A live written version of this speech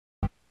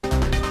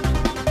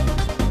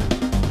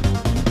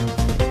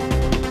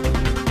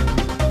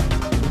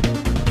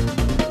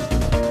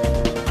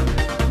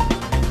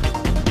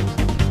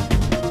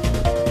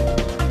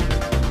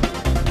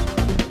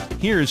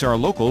Here's our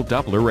local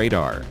Doppler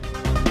radar.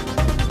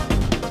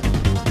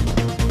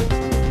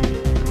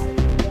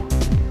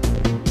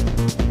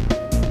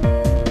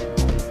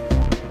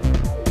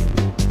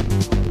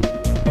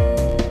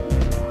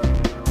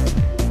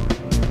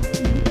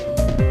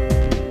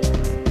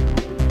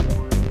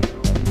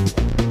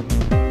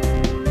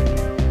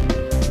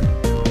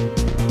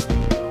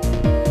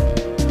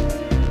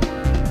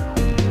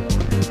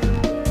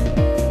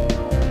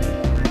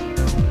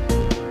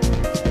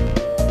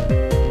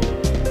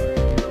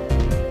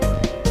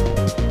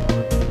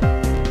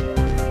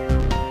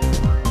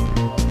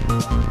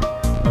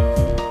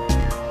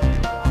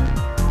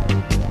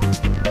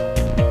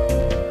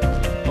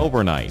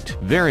 Overnight,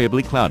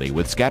 variably cloudy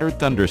with scattered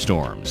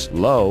thunderstorms.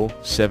 Low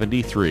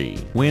 73.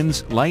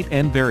 Winds light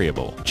and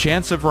variable.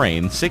 Chance of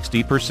rain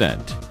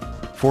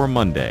 60%. For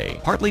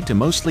Monday, partly to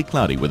mostly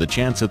cloudy with a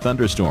chance of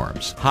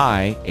thunderstorms.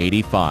 High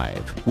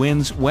 85.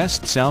 Winds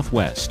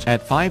west-southwest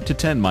at 5 to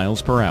 10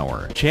 miles per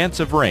hour. Chance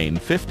of rain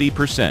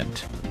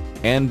 50%.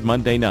 And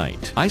Monday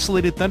night,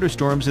 isolated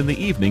thunderstorms in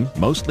the evening,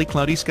 mostly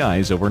cloudy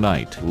skies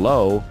overnight.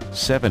 Low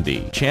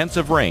 70. Chance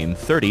of rain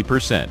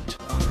 30%.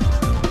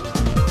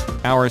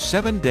 Our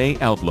 7-day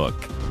outlook.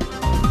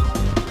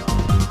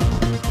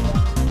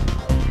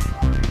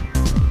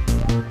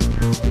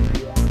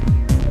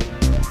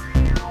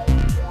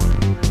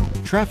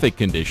 Traffic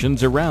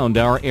conditions around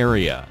our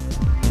area.